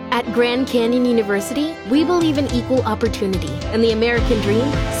At Grand Canyon University, we believe in equal opportunity, and the American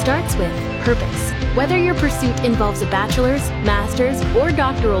dream starts with purpose. Whether your pursuit involves a bachelor's, master's, or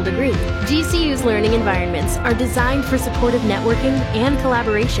doctoral degree, GCU's learning environments are designed for supportive networking and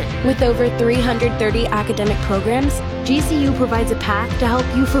collaboration. With over 330 academic programs, GCU provides a path to help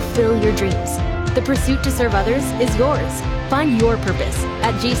you fulfill your dreams. The pursuit to serve others is yours. Find your purpose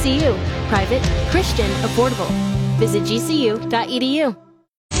at GCU. Private, Christian, affordable. Visit gcu.edu.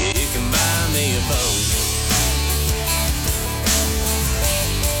 You can buy me a boat.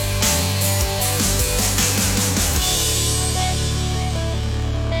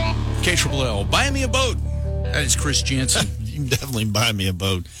 KLL, buy me a boat. That is Chris Jensen. You can definitely buy me a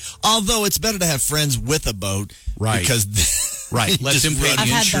boat. Although it's better to have friends with a boat. Right. Because right. Let them pay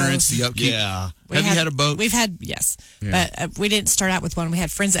the insurance, the upkeep. Yeah. Have you had a boat? We've had, yes. Yeah. But we didn't start out with one. We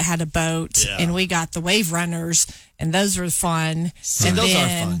had friends that had a boat, Yeah. and we got the wave runners, and those were fun. And those are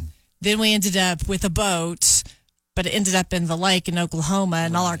fun. Then we ended up with a boat, but it ended up in the lake in Oklahoma,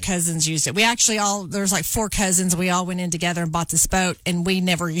 and all our cousins used it. We actually there was like 4 cousins. We all went in together and bought this boat, and we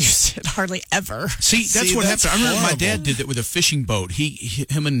never used it hardly ever. See, that's what happened. I remember my dad did that with a fishing boat.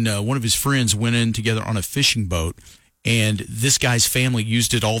 Him and one of his friends went in together on a fishing boat, and this guy's family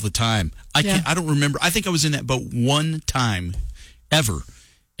used it all the time. I don't remember. I think I was in that boat one time ever,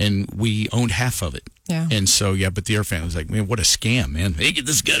 and we owned half of it. Yeah. And so, but the other family was like, man, what a scam, man. Hey, get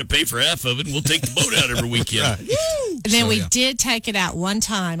this guy to pay for half of it, and we'll take the boat out every weekend. Right. And then we did take it out one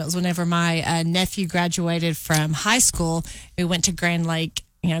time. It was whenever my nephew graduated from high school. We went to Grand Lake,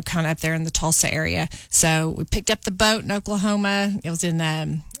 kind of up there in the Tulsa area. So we picked up the boat in Oklahoma. It was in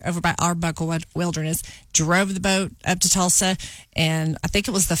over by Arbuckle Wilderness. Drove the boat up to Tulsa, and I think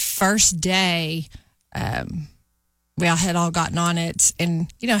it was the first day we all had gotten on it.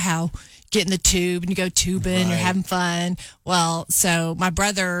 And you know how get in the tube and you go tubing, you're having fun. Well, so my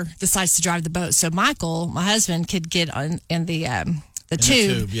brother decides to drive the boat. So Michael, my husband, could get in the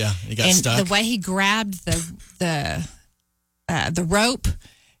tube. Yeah, he got and stuck. the way he grabbed the rope,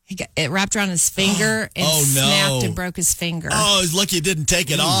 it wrapped around his finger and snapped and broke his finger. Oh, he's lucky he didn't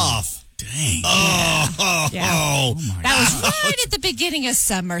take it off. Dang. Oh, Yeah. oh, my That was right at the beginning of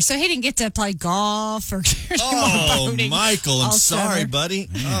summer, so he didn't get to play golf or do more boating. Michael, I'm all sorry, summer. buddy.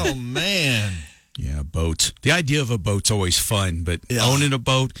 Oh, man. Yeah, boats. The idea of a boat's always fun, but owning a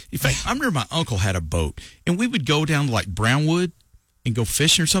boat. In fact, I remember my uncle had a boat, and we would go down to like Brownwood and go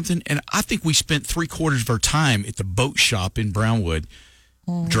fishing or something, and I think we spent 3/4 of our time at the boat shop in Brownwood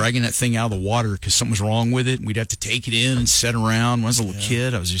dragging that thing out of the water because something was wrong with it. And we'd have to take it in and set around. When I was a little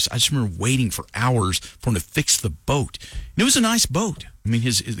kid, I just remember waiting for hours for him to fix the boat. And it was a nice boat. I mean,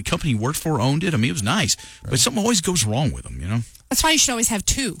 the company he worked for owned it. I mean, it was nice, but something always goes wrong with them, That's why you should always have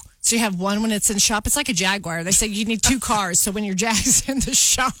 2. So you have one when it's in the shop. It's like a Jaguar. They say you need 2 cars. So when your Jag's in the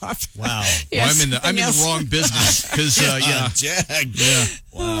shop, Wow. I'm in the wrong business because Jag. Yeah.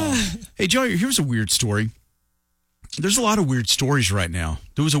 Wow. Hey, Joey, here's a weird story. There's a lot of weird stories right now.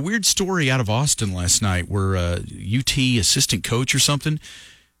 There was a weird story out of Austin last night where UT assistant coach or something,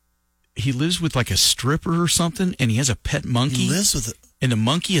 he lives with like a stripper or something, and he has a pet monkey. He lives with and the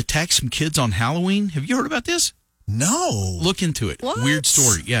monkey attacked some kids on Halloween. Have you heard about this? No. Look into it. What? Weird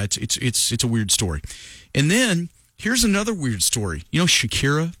story. Yeah, it's a weird story. And then here's another weird story. You know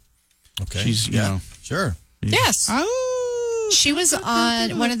Shakira? Okay. She's Sure. yes. Oh. She was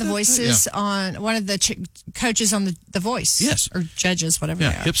on one of the voices on one of the coaches on the Voice. Yes. Or judges, whatever Yeah,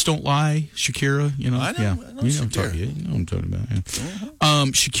 they are. Hips Don't Lie, Shakira, I know, yeah. I know Shakira. You know what I'm talking about. Yeah.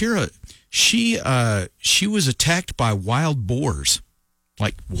 Shakira, she was attacked by wild boars,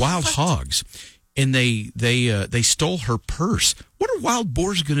 like wild hogs, and they stole her purse. What are wild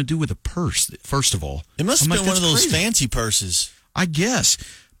boars going to do with a purse? First of all, It must have I'm been like, one of that's those crazy. fancy purses. I guess,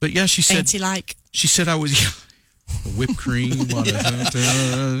 but yeah, she said Fancy-like. she said I was whipped cream, squeaking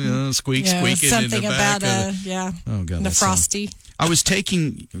in something the back. about Oh God, the that frosty. I was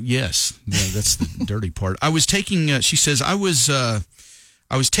taking that's the dirty part. I was taking. She says I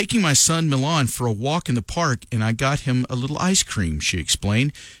was taking my son Milan for a walk in the park, and I got him a little ice cream. She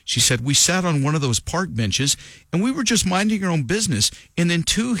explained. She said we sat on one of those park benches, and we were just minding our own business, and then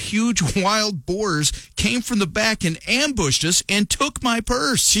 2 huge wild boars came from the back and ambushed us and took my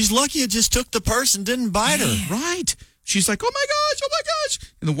purse. She's lucky it just took the purse and didn't bite her. Right. She's like, oh my gosh.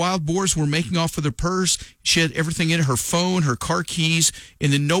 And the wild boars were making off with her purse. She had everything in it, her phone, her car keys,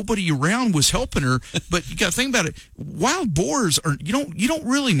 and then nobody around was helping her. But you got to think about it. Wild boars are, you don't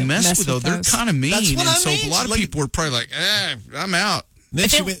really mess with those. They're kind of mean. That's what and I so mean. a lot of people were probably like, I'm out.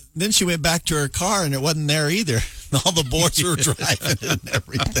 Then she went back to her car and it wasn't there either. All the boys were driving and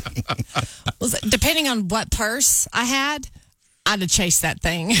everything. Depending on what purse I had, I'd have chased that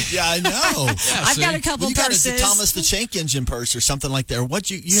thing. Yeah, I know. I've got a couple You got purses. a Thomas the Tank Engine purse or something like that. Or what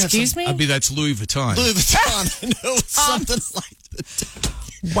you have? Excuse me? I mean, that's Louis Vuitton. Louis Vuitton. I know something like that.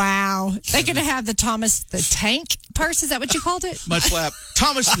 Wow. They could have had the Thomas the Tank purse. Is that what you called it? Mudflap.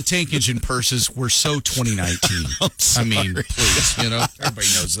 Thomas the Tank Engine purses were so 2019. I mean, please, everybody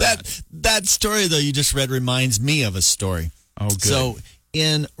knows that. That story though you just read reminds me of a story. Oh, good. So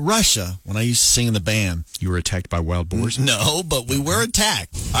in Russia, when I used to sing in the band, You were attacked by wild boars? no, but we were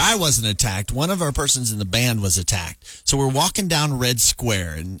attacked. I wasn't attacked. One of our persons in the band was attacked. So we're walking down Red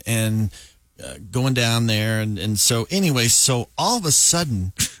Square and going down there. And so anyway, so all of a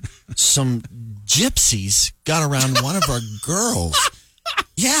sudden, some gypsies got around one of our girls.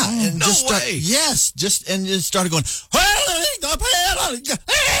 Yeah. And no just way. just started going,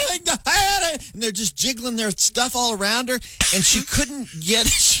 and they're just jiggling their stuff all around her. And she couldn't get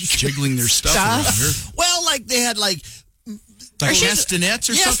Jiggling their stuff around her. Well, like they had like castanets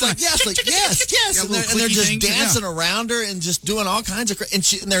or something? Yes. Yeah, And little they're clicky just things, dancing around her and just doing all kinds of and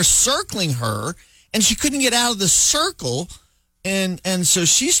they're circling her, and she couldn't get out of the circle, and so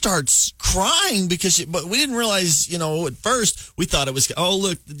she starts crying but we didn't realize, at first we thought it was, oh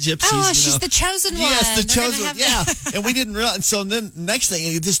look, the gypsies. Oh, she's the chosen one. Yes, the They're gonna chosen one. have Yeah, and we didn't realize. And so then next thing,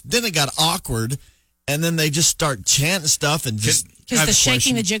 it got awkward, and then they just start chanting stuff and just. I have Because the a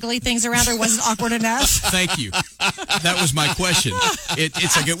shaking, question. the jiggly things around her wasn't awkward enough. Thank you. That was my question.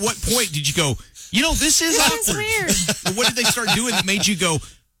 It's like, at what point did you go, this is This is awkward? weird. What did they start doing that made you go,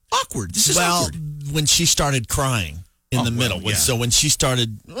 awkward? This is awkward. When she started crying in the middle. yeah. So when she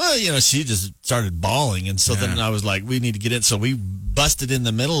started, she just started bawling. And so then I was like, we need to get in. So we busted in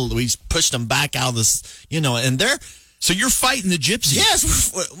the middle. We pushed them back out of this, and they're. So you're fighting the gypsies.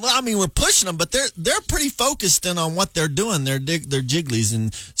 Yes, we're pushing them, but they're pretty focused in on what they're doing. They're jigglies,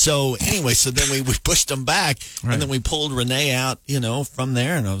 and so anyway, so then we pushed them back, Right. and then we pulled Renee out, from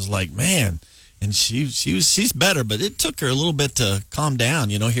there, and I was like, man, and she's better, but it took her a little bit to calm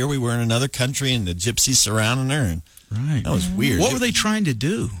down. Here we were in another country, and the gypsies surrounding her, and Right. that was weird. What were they trying to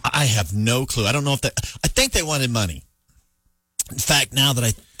do? I have no clue. I don't know if I think they wanted money. In fact, now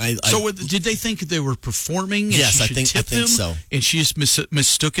that Did they think they were performing? And Yes, she I should think tip so. them, and she just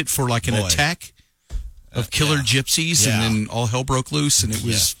mistook it for like an Boy. attack of killer gypsies, Yeah. and then all hell broke loose, and it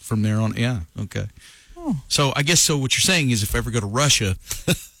was from there on. Yeah, okay. So I guess what you're saying is, if I ever go to Russia,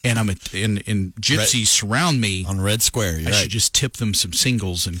 and I'm and gypsies surround me, on Red Square, you're I right. should just tip them some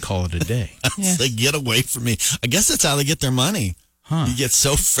singles and call it a day. They get away from me. I guess that's how they get their money. Huh. You get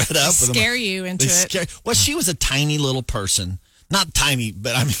so fed up with them. Scare you into it. Well, she was a tiny little person. Not tiny,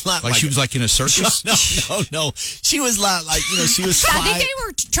 but I mean, not Like she was like in a circus. No. She was like she was I 5. think they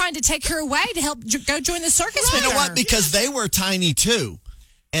were trying to take her away to help go join the circus with You know her. what? Because they were tiny too,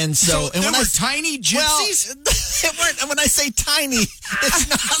 and so and there when were I tiny gypsies. Well, it weren't, and when I say tiny, it's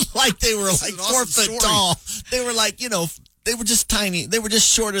not like they were like an 4 awesome foot story. tall. They were like they were just tiny. They were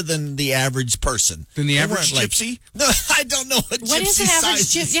just shorter than the average person. Than the They average weren't like- gypsy? No, I don't know what What is gypsy an average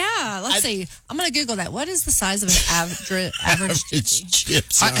size is. gypsy? Yeah, let's see. I'm going to Google that. What is the size of an average It's gypsy?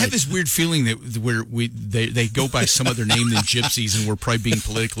 gypsy. I have this weird feeling that they go by some other name than gypsies, and we're probably being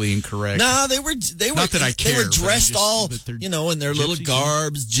politically incorrect. No, they were. Not that I They care, were but I'm dressed just- all, but they're in their little gypsies,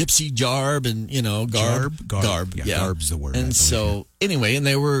 garbs, gypsy garb, and garb. Yeah, garb's the word, I And believe, so anyway, and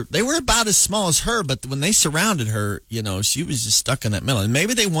they were about as small as her, but when they surrounded her, she was just stuck in that middle, and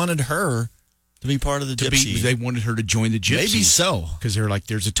maybe they wanted her to be part of the gypsy. They wanted her to join the gypsies. Maybe so. Because they're like,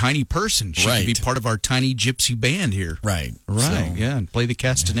 there's a tiny person. She can be Right. part of our tiny gypsy band here. Right. Right. So- Yeah. And play the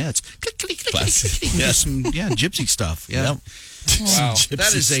castanets. Click, click, click, Classic. click, click. Yeah. Some gypsy stuff. Yeah. Yep. Wow.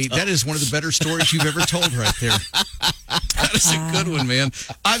 Gypsy That is one of the better stories you've ever told right there. That is a good one, man.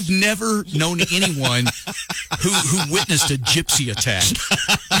 I've never known anyone who witnessed a gypsy attack.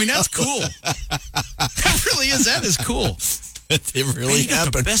 I mean, that's cool. That really is. That is cool. It really Man, you got the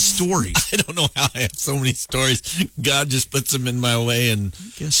happened. best stories. I don't know how I have so many stories. God just puts them in my way, and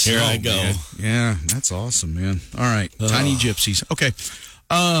here I go. Man. Yeah, that's awesome, man. All right, Tiny Gypsies. Okay.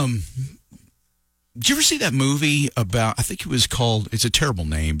 Did you ever see that movie about? I think it was called. It's a terrible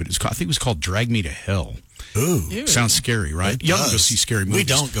name, but I think it was called Drag Me to Hell. Ooh. Sounds scary, right? It You don't go does. see scary movies. We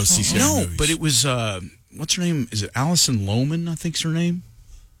don't go see scary movies. but it was. What's her name? Is it Allison Lohman? I think's her name.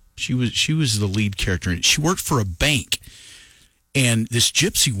 She was the lead character. She worked for a bank. And this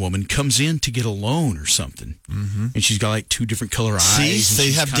gypsy woman comes in to get a loan or something, and she's got like 2 different color eyes. See, and they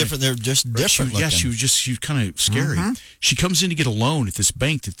she's have kinda- different. They're just different. Yeah, looking. she was kind of scary. She comes in to get a loan at this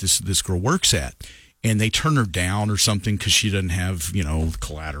bank that this girl works at, and they turn her down or something because she doesn't have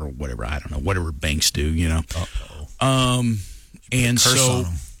collateral, whatever. I don't know, whatever banks do, And Curse so on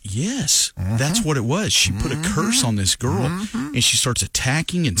 'em. Yes, that's what it was. She put a curse on this girl, and she starts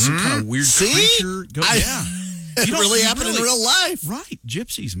attacking, and some kind of weird creature. It really happened in real life. Right,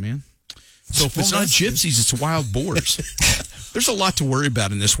 gypsies, man. So if it's not gypsies, it's wild boars. There's a lot to worry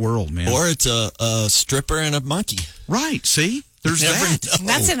about in this world, man. Or it's a stripper and a monkey. Right, see? There's that. And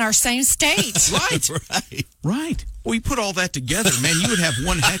that's in our same state. Right. Well, you put all that together, man, you would have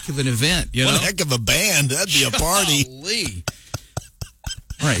one heck of an event, you know? One heck of a band. That'd be a party. Golly.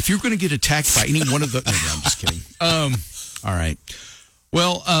 All right, if you're going to get attacked by any one of the... No, I'm just kidding. All right.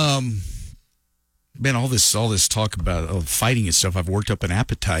 Well, man, all this talk about fighting and stuff, I've worked up an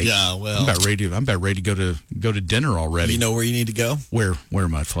appetite. Yeah, well, I'm about ready to go to dinner already. You know where you need to go? Where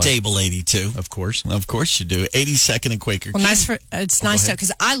Mudflap? Table 82. Of course You do. 82nd and Quaker. Well, it's nice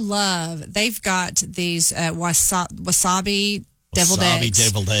because I love, they've got these wasabi deviled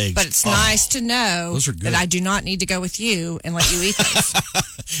eggs. But it's nice to know Those are good. that I do not need to go with you and let you eat those.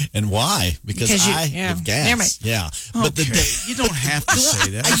 And why? Because I have gas. Never mind. Yeah. But you don't have to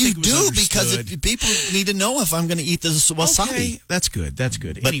say that. I You think it was do, because understood. people need to know if I'm going to eat this wasabi. Okay, that's good.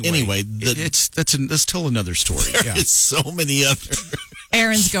 But anyway, let's tell another story. There is so many other.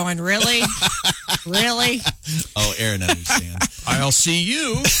 Aaron's going, really? Really? Oh, Aaron understands. I'll see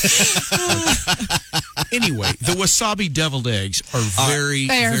you. Anyway, the wasabi deviled eggs are very,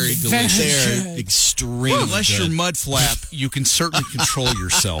 very delicious. They're extremely Unless good. you're Mudflap, you can certainly control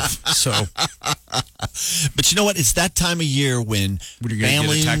yourself. So, But you know what? It's that time of year when you're gonna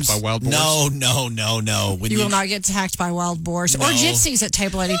families get attacked by wild boars? No. When You will not get attacked by wild boars or No. gypsies at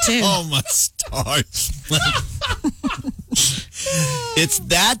Table 82. Oh my stars. It's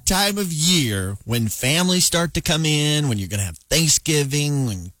that time of year when families start to come in, when you're going to have Thanksgiving,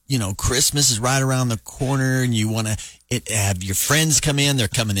 when, Christmas is right around the corner and you want to have your friends come in. They're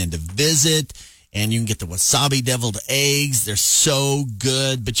coming in to visit, and you can get the wasabi deviled eggs. They're so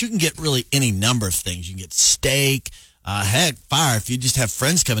good, but you can get really any number of things. You can get steak. Heck, if you just have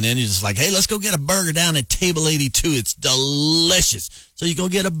friends coming in, you're just like, hey, let's go get a burger down at Table 82. It's delicious. So you go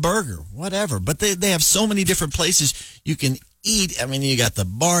get a burger, whatever. But they have so many different places you can eat. I mean, you got the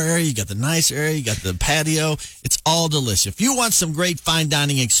bar area, you got the nice area, you got the patio. It's all delicious. If you want some great fine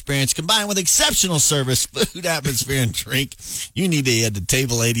dining experience combined with exceptional service, food, atmosphere, and drink, you need to head to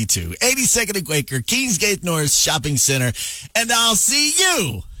Table 82, 82nd and Quaker, Kingsgate North Shopping Center. And I'll see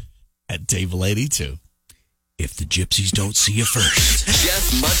you at Table 82. if the gypsies don't see you first.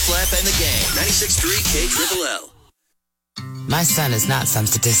 Jeff Mudflap and the gang. 96.3 KXXL. My son is not some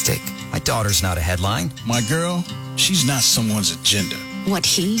statistic. My daughter's not a headline. My girl, she's not someone's agenda. What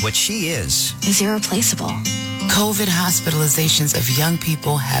she is irreplaceable. COVID hospitalizations of young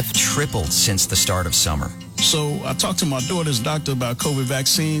people have tripled since the start of summer. So I talked to my daughter's doctor about COVID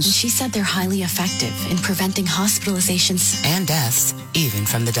vaccines. She said they're highly effective in preventing hospitalizations and deaths, even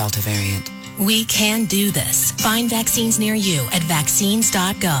from the Delta variant. We can do this. Find vaccines near you at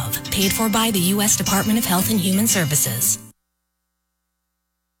vaccines.gov. Paid for by the U.S. Department of Health and Human Services.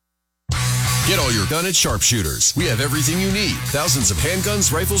 Get all your gun at Sharpshooters. We have everything you need. Thousands of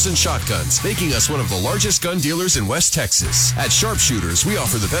handguns, rifles, and shotguns, making us one of the largest gun dealers in West Texas. At Sharpshooters, we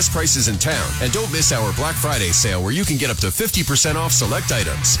offer the best prices in town. And don't miss our Black Friday sale where you can get up to 50% off select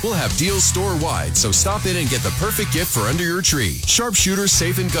items. We'll have deals store-wide, so stop in and get the perfect gift for under your tree. Sharpshooters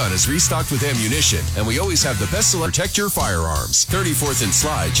Safe and Gun is restocked with ammunition, and we always have the best selection. Protect your firearms. 34th and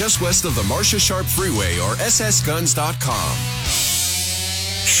Sly, just west of the Marcia Sharp Freeway, or ssguns.com.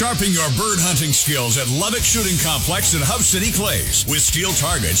 Sharpen your bird hunting skills at Lubbock Shooting Complex in Hub City Clays with steel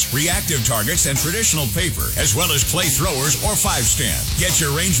targets, reactive targets, and traditional paper, as well as clay throwers or 5-stand. Get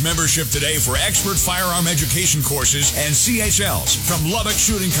your range membership today for expert firearm education courses and CHLs from Lubbock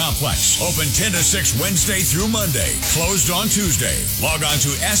Shooting Complex. Open 10 to 6 Wednesday through Monday. Closed on Tuesday. Log on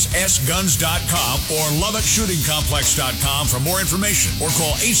to ssguns.com or LubbockShootingComplex.com for more information or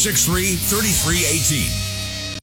call 863-3318.